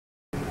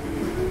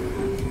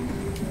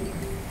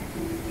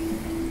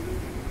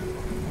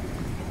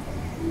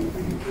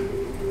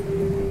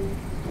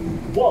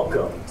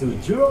Welcome to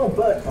Jurong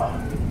Bird Park,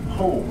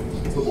 home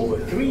to over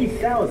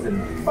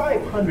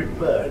 3,500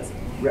 birds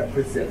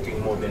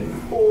representing more than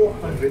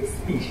 400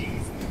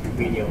 species,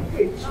 many of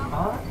which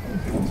are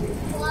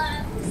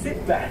endangered.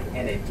 Sit back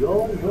and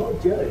enjoy your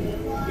journey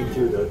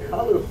into the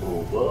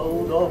colorful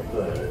world of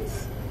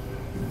birds.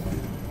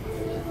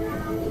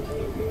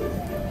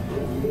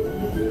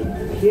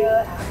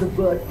 Here at the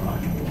Bird Park,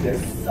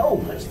 there's so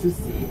much to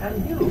see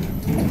and do.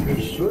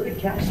 Be sure to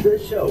catch the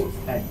shows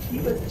and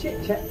keep us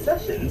chit-chat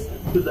sessions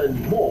to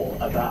learn more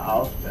about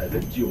our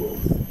feathered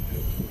jewels.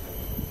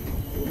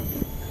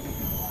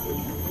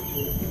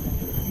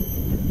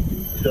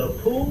 The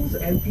Pools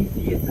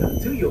Amphitheater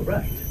to your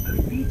right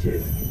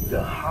features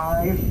the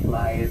High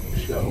Flyers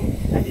Show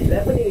at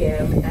 11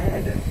 a.m.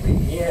 and 3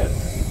 p.m.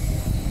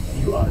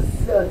 You are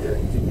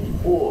certain to be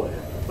bored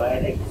by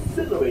an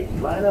exhilarating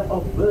lineup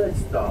of bird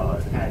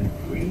stars and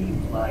free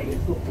flying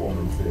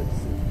performances.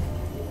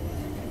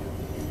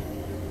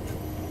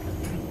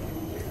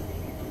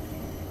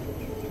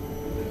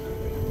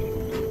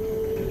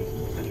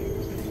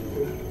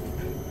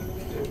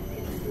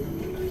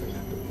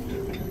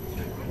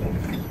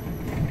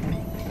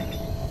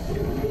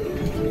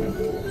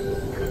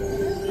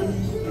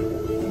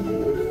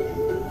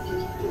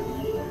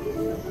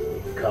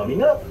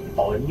 Coming up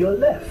on your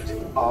left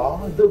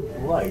are the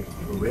bright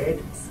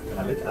red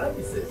scarlet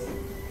ibises.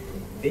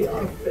 They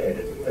are fed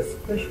a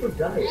special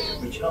diet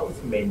which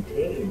helps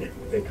maintain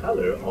the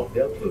color of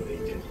their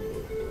plumage.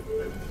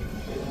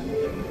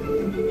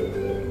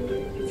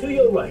 To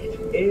your right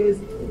is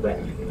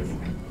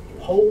wetlands,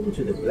 home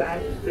to the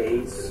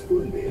black-faced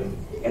spoonbill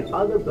and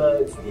other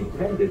birds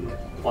dependent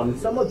on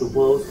some of the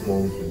world's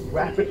most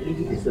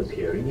rapidly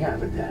disappearing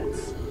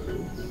habitats.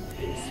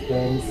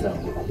 Spend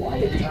some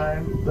quiet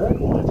time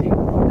birdwatching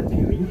on the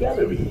viewing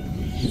gallery,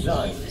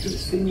 designed to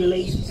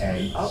simulate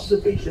an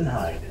observation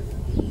hide.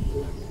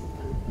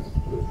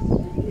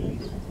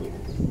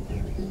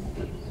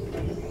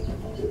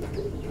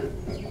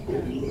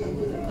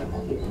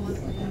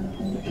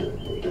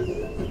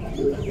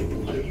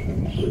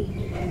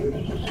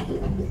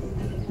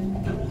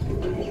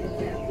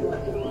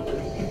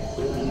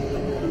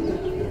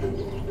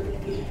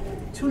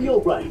 To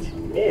your right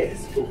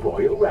is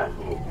Royal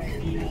Raffle,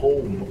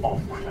 home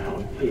of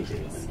crown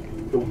pigeons,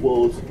 the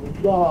world's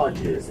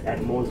largest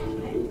and most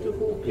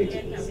beautiful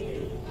pigeons.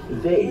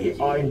 They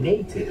are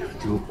native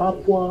to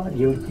Papua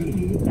New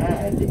Guinea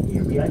and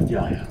Irian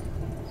Jaya.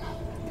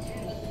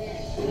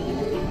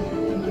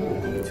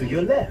 To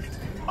your left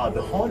are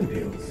the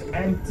hornbills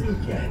and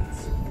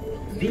toucans.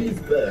 These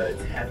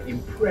birds have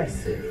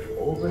impressive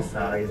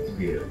oversized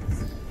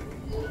bills.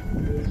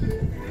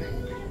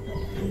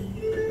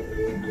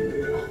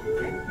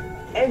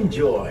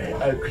 Enjoy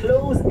a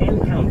close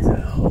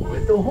encounter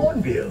with the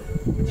hornbill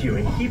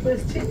during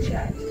Keeper's Chit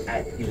Chat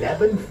at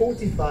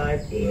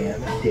 11:45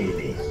 a.m.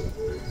 daily.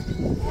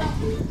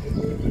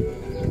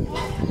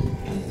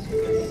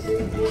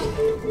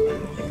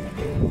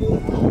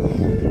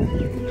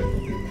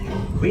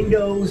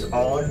 Windows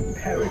on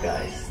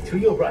Paradise to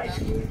your right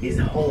is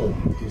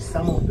home to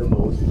some of the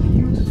most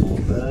beautiful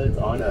birds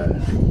on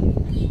earth.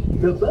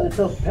 The birds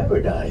of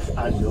paradise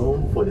are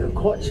known for their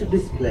courtship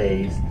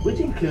displays, which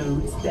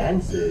includes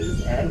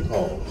dances and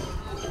calls.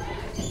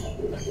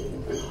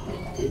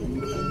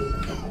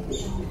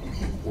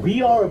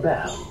 We are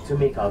about to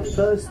make our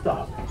first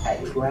stop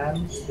at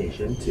Tram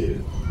Station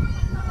 2.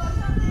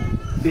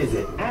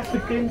 Visit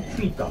African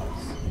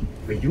Treetops,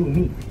 where you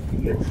meet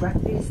the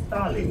attractive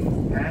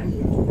starlings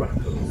and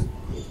oracles.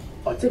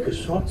 Or take a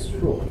short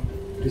stroll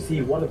to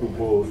see one of the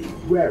world's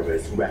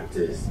rarest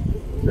raptors,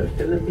 the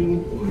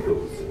Philippine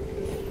eagles.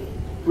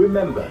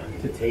 Remember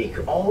to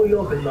take all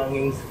your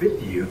belongings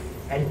with you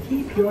and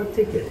keep your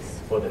tickets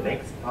for the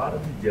next part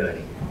of the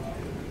journey.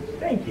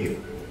 Thank you.